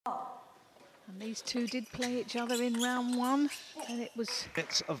And these two did play each other in round one, and it was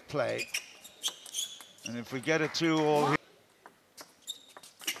minutes of play. And if we get a 2-all,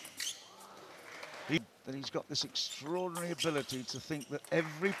 that he's got this extraordinary ability to think that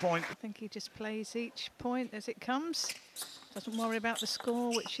every point. I think he just plays each point as it comes. Doesn't worry about the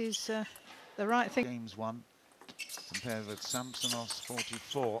score, which is the right thing. Games won compared with Samsonov's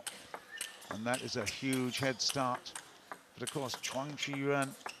 44, and that is a huge head start. But of course, Chuang Qiyuan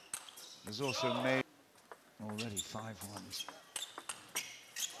has also made already 5 ones.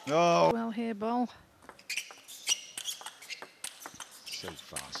 Oh, Well here, Boll. so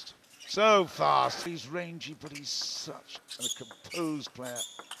fast. So fast. He's rangy, but he's such a composed player.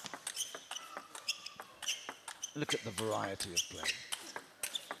 Look at the variety of play.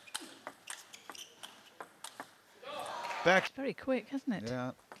 Back. It's very quick, hasn't it?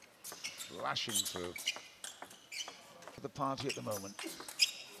 Yeah. Flashing through. For the party at the moment.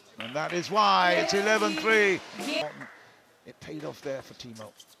 And that is why it's 11-3. It paid off there for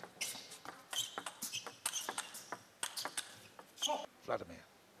Timo. Vladimir.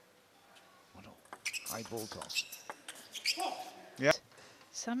 What a high ball toss. Yeah.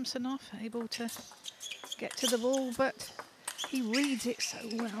 Samsonov able to get to the ball, but he reads it so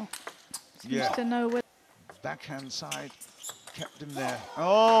well. Seems to know where. Backhand side kept him there.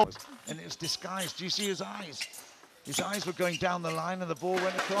 Oh, and it was disguised. Do you see his eyes? His eyes were going down the line and the ball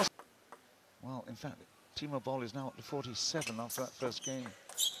went across. Well, in fact, Timo Boll is now up to 47 after that first game.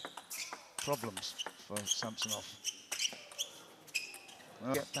 Problems for Samsonov.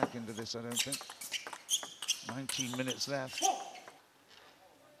 Well, get back into this, I don't think. 19 minutes left.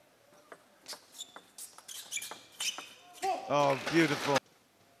 Oh, beautiful.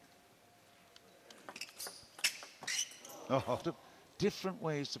 Oh, different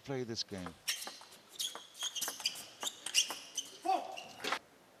ways to play this game.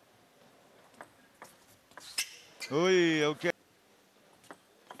 Oi, okay.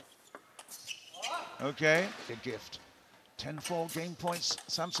 Okay, a gift. 10-4 game points,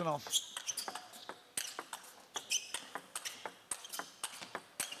 Samsonov.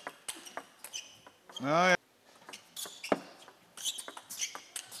 Oh, yeah.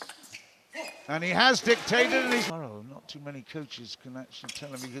 And he has dictated, and he's... Not too many coaches can actually tell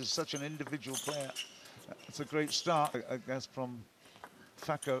him because he's such an individual player. It's a great start, I guess, from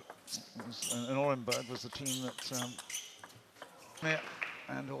Fako and Orenburg was the team that...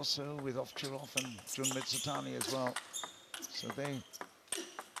 and also with Ovcharov and Jun Mitsutani as well. So they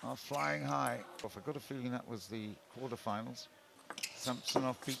are flying high. I've got a feeling that was the quarterfinals.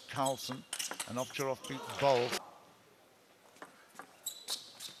 Samsonov beat Carlsen and Ovcharov beat Boll.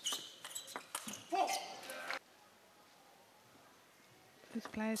 Those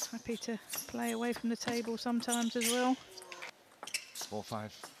players happy to play away from the table sometimes as well.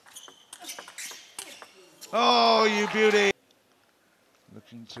 4-5. Oh, you beauty!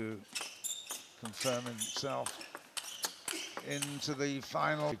 Looking to confirm himself into the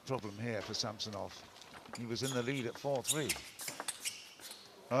final. Big problem here for Samsonov. He was in the lead at 4-3.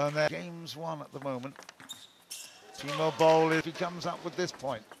 And then game's won at the moment. Timo Boll, if he comes up with this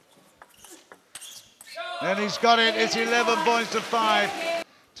point. And he's got it, it's 11 points to 5.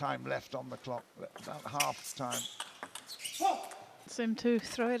 Time left on the clock, about half time. Ask him to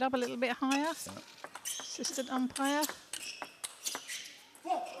throw it up a little bit higher. Yeah. Assistant umpire.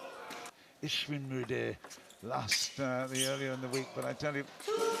 Ishwin last earlier in the week, but I tell you.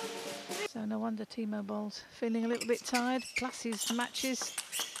 So no wonder Timo Boll's feeling a little bit tired. Plus his matches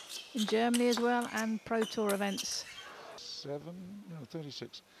in Germany as well and Pro Tour events.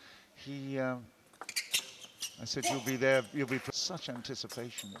 36. He, I said you'll be there. You'll be such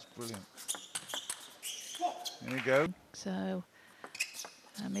anticipation. It's brilliant. There you go. So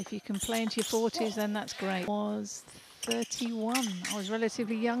if you can play into your 40s, then that's great. Was 31. I was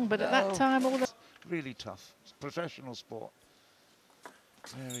relatively young, but at that time, all the really tough. It's a professional sport.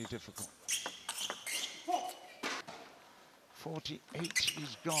 Very difficult. 48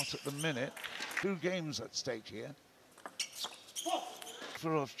 he's got at the minute. 2 games at stake here.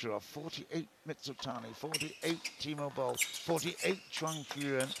 For Ovcharov, 48 Mitsutani, 48 Timo Boll, 48 Chuang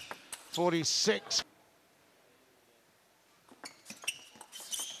Qiyuan, 46.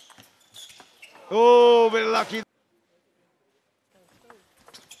 Oh, bit lucky.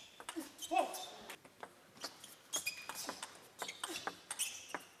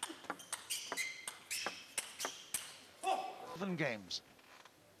 Games.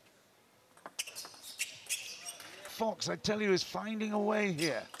 Fox, I tell you, is finding a way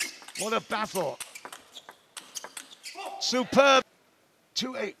here. What a battle. Superb.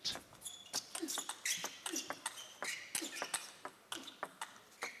 2-8.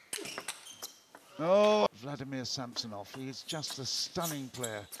 Oh, Vladimir Samsonov, he's just a stunning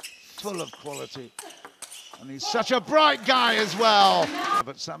player, full of quality. And he's such a bright guy as well.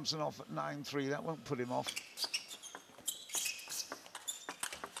 But Samsonov at 9-3, that won't put him off.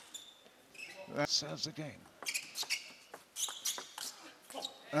 That serves the game.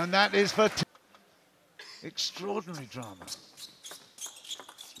 And that is for extraordinary drama.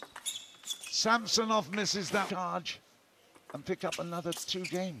 Samsonov misses that charge and pick up another 2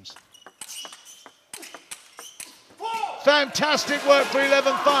 games. Fantastic work for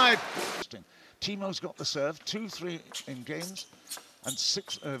 11-5. Timo's got the serve, 2-3 in games, and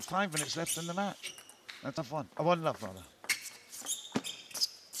 5 minutes left in the match. That's a fun. 1-love, rather.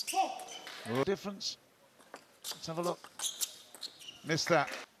 Difference. Let's have a look. Missed that.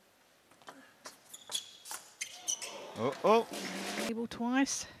 Oh. Able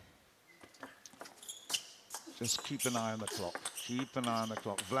twice. Just keep an eye on the clock. Keep an eye on the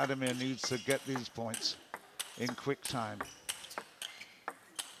clock. Vladimir needs to get these points in quick time.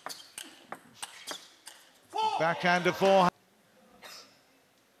 Backhand to forehand.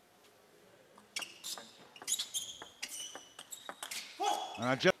 And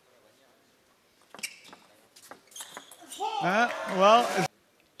I just... well,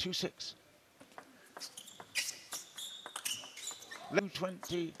 2-6.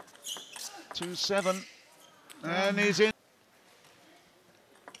 20, 2-7. And he's in.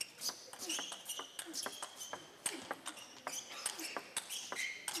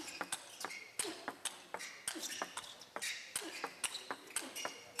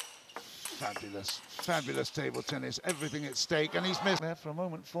 Fabulous table tennis, everything at stake, and he's missed there for a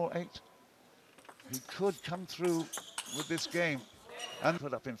moment, 4-8. He could come through with this game and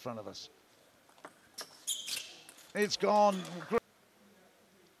put up in front of us. It's gone.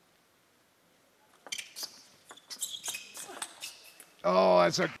 Oh,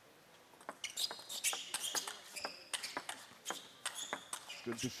 it's a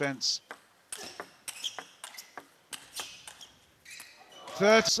good defense.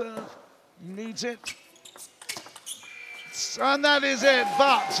 Third serve. Needs it. And that is it.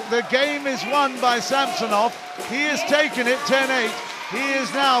 But the game is won by Samsonov. He has taken it 10-8. He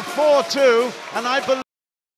is now 4-2, and I believe